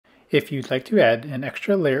If you'd like to add an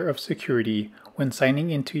extra layer of security when signing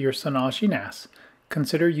into your Synology NAS,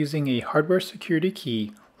 consider using a hardware security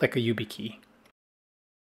key like a YubiKey.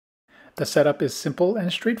 The setup is simple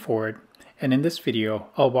and straightforward, and in this video,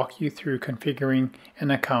 I'll walk you through configuring an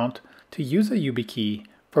account to use a YubiKey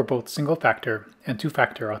for both single-factor and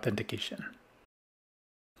two-factor authentication.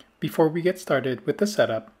 Before we get started with the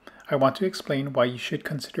setup, I want to explain why you should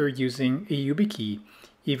consider using a YubiKey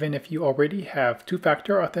even if you already have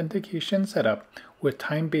two-factor authentication set up with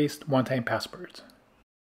time-based one-time passwords.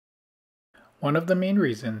 One of the main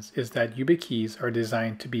reasons is that YubiKeys are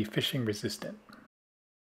designed to be phishing resistant.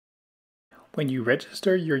 When you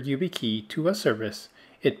register your YubiKey to a service,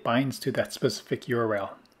 it binds to that specific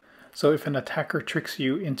URL. So if an attacker tricks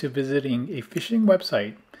you into visiting a phishing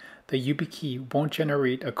website, the YubiKey won't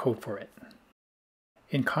generate a code for it.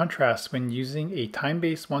 In contrast, when using a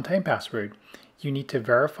time-based one-time password, you need to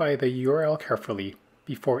verify the URL carefully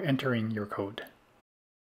before entering your code.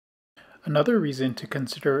 Another reason to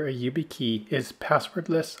consider a YubiKey is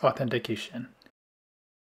passwordless authentication.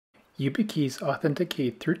 YubiKeys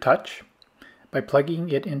authenticate through touch by plugging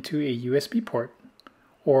it into a USB port,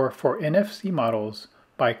 or for NFC models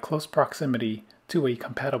by close proximity to a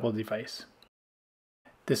compatible device.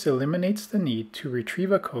 This eliminates the need to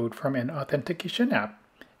retrieve a code from an authentication app,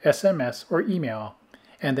 SMS, or email,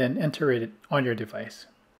 and then enter it on your device.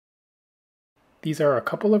 These are a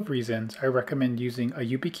couple of reasons I recommend using a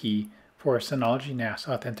YubiKey for Synology NAS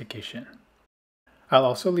authentication. I'll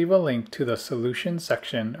also leave a link to the solutions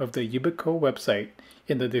section of the YubiKey website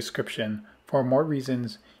in the description for more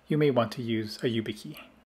reasons you may want to use a YubiKey.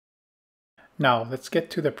 Now let's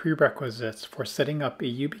get to the prerequisites for setting up a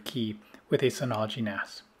YubiKey with a Synology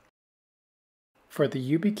NAS. For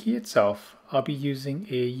the YubiKey itself, I'll be using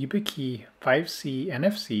a YubiKey 5C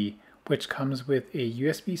NFC, which comes with a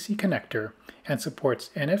USB-C connector and supports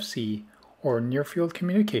NFC or near-field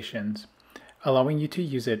communications, allowing you to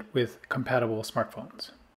use it with compatible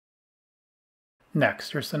smartphones.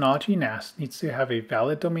 Next, your Synology NAS needs to have a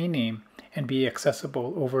valid domain name and be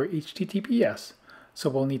accessible over HTTPS, so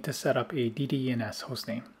we'll need to set up a DDNS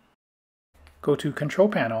hostname. Go to Control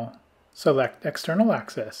Panel, select External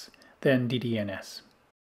Access, then DDNS.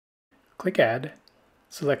 Click Add,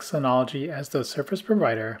 select Synology as the service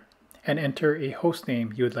provider, and enter a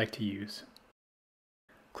hostname you would like to use.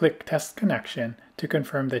 Click Test Connection to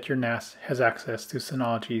confirm that your NAS has access to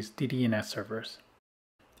Synology's DDNS servers.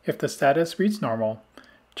 If the status reads normal,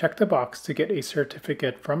 check the box to get a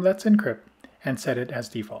certificate from Let's Encrypt and set it as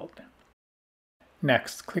default.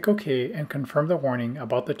 Next, click OK and confirm the warning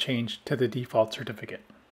about the change to the default certificate.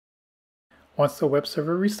 Once the web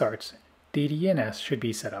server restarts, DDNS should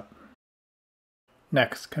be set up.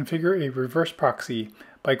 Next, configure a reverse proxy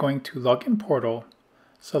by going to Login Portal,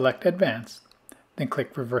 select Advanced, then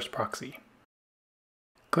click Reverse Proxy.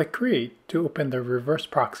 Click Create to open the Reverse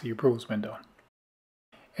Proxy Rules window.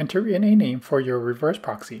 Enter in a name for your reverse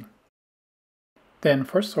proxy. Then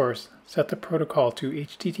for source, set the protocol to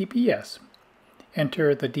HTTPS.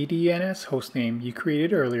 Enter the DDNS hostname you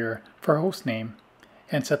created earlier for hostname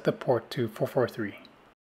and set the port to 443.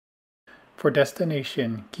 For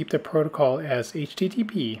destination, keep the protocol as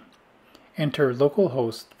HTTP, enter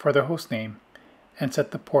localhost for the hostname, and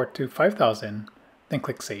set the port to 5000, then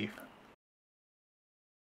click Save.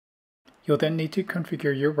 You'll then need to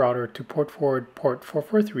configure your router to port forward port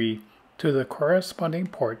 443 to the corresponding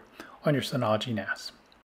port on your Synology NAS.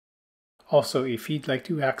 Also, if you'd like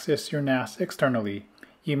to access your NAS externally,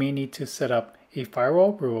 you may need to set up a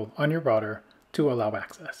firewall rule on your router to allow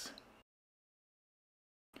access.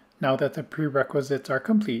 Now that the prerequisites are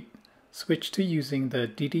complete, switch to using the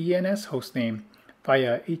DDNS hostname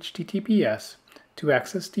via HTTPS to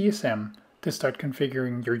access DSM to start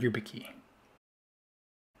configuring your YubiKey.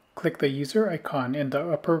 Click the user icon in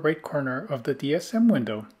the upper right corner of the DSM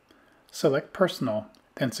window, select Personal,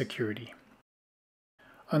 then Security.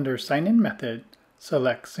 Under Sign-in Method,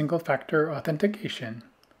 select Single-Factor Authentication,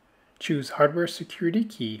 choose Hardware Security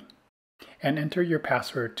Key, and enter your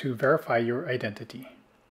password to verify your identity.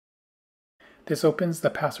 This opens the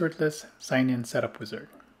passwordless sign-in setup wizard.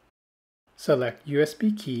 Select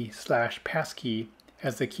USB key/passkey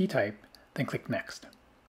as the key type, then click Next.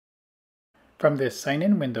 From this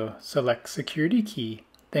sign-in window, select Security Key,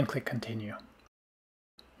 then click Continue.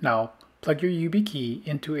 Now, plug your YubiKey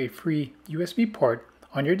into a free USB port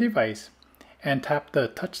on your device and tap the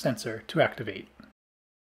touch sensor to activate.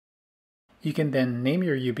 You can then name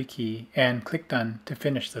your YubiKey and click Done to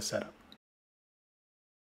finish the setup.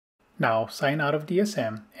 Now sign out of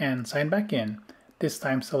DSM and sign back in, this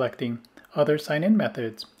time selecting Other Sign-in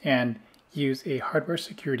Methods and use a hardware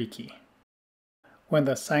security key. When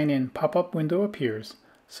the Sign In pop-up window appears,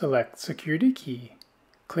 select Security Key,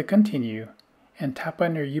 click Continue, and tap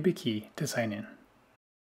on your YubiKey to sign in.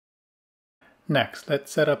 Next, let's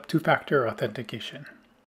set up two-factor authentication.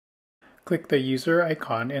 Click the user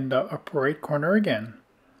icon in the upper right corner again,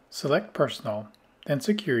 select Personal, then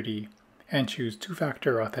Security, and choose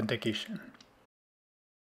two-factor authentication.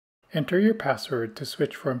 Enter your password to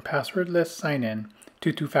switch from passwordless sign-in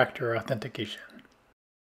to two-factor authentication.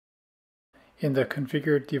 In the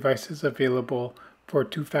Configured Devices Available for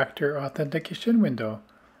Two-Factor Authentication window,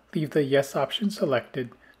 leave the Yes option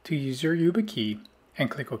selected to use your YubiKey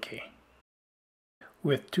and click OK.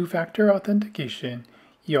 With two-factor authentication,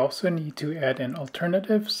 you also need to add an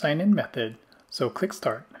alternative sign-in method, so click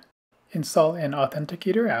Start. Install an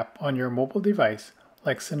Authenticator app on your mobile device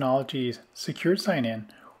like Synology's Secure Sign-In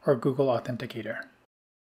or Google Authenticator.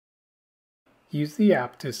 Use the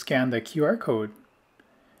app to scan the QR code,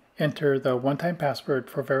 enter the one-time password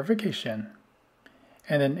for verification,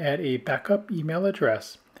 and then add a backup email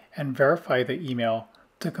address and verify the email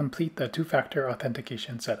to complete the two-factor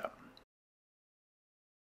authentication setup.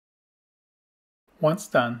 Once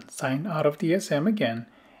done, sign out of DSM again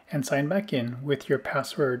and sign back in with your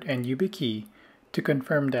password and YubiKey to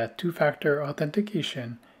confirm that two-factor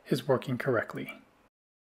authentication is working correctly.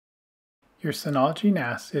 Your Synology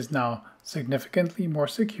NAS is now significantly more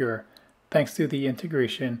secure thanks to the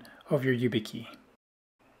integration of your YubiKey.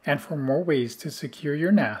 And for more ways to secure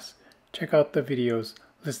your NAS, check out the videos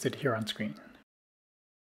listed here on screen.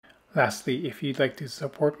 Lastly, if you'd like to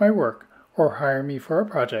support my work or hire me for a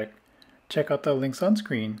project, check out the links on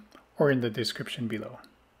screen or in the description below.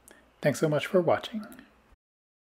 Thanks so much for watching.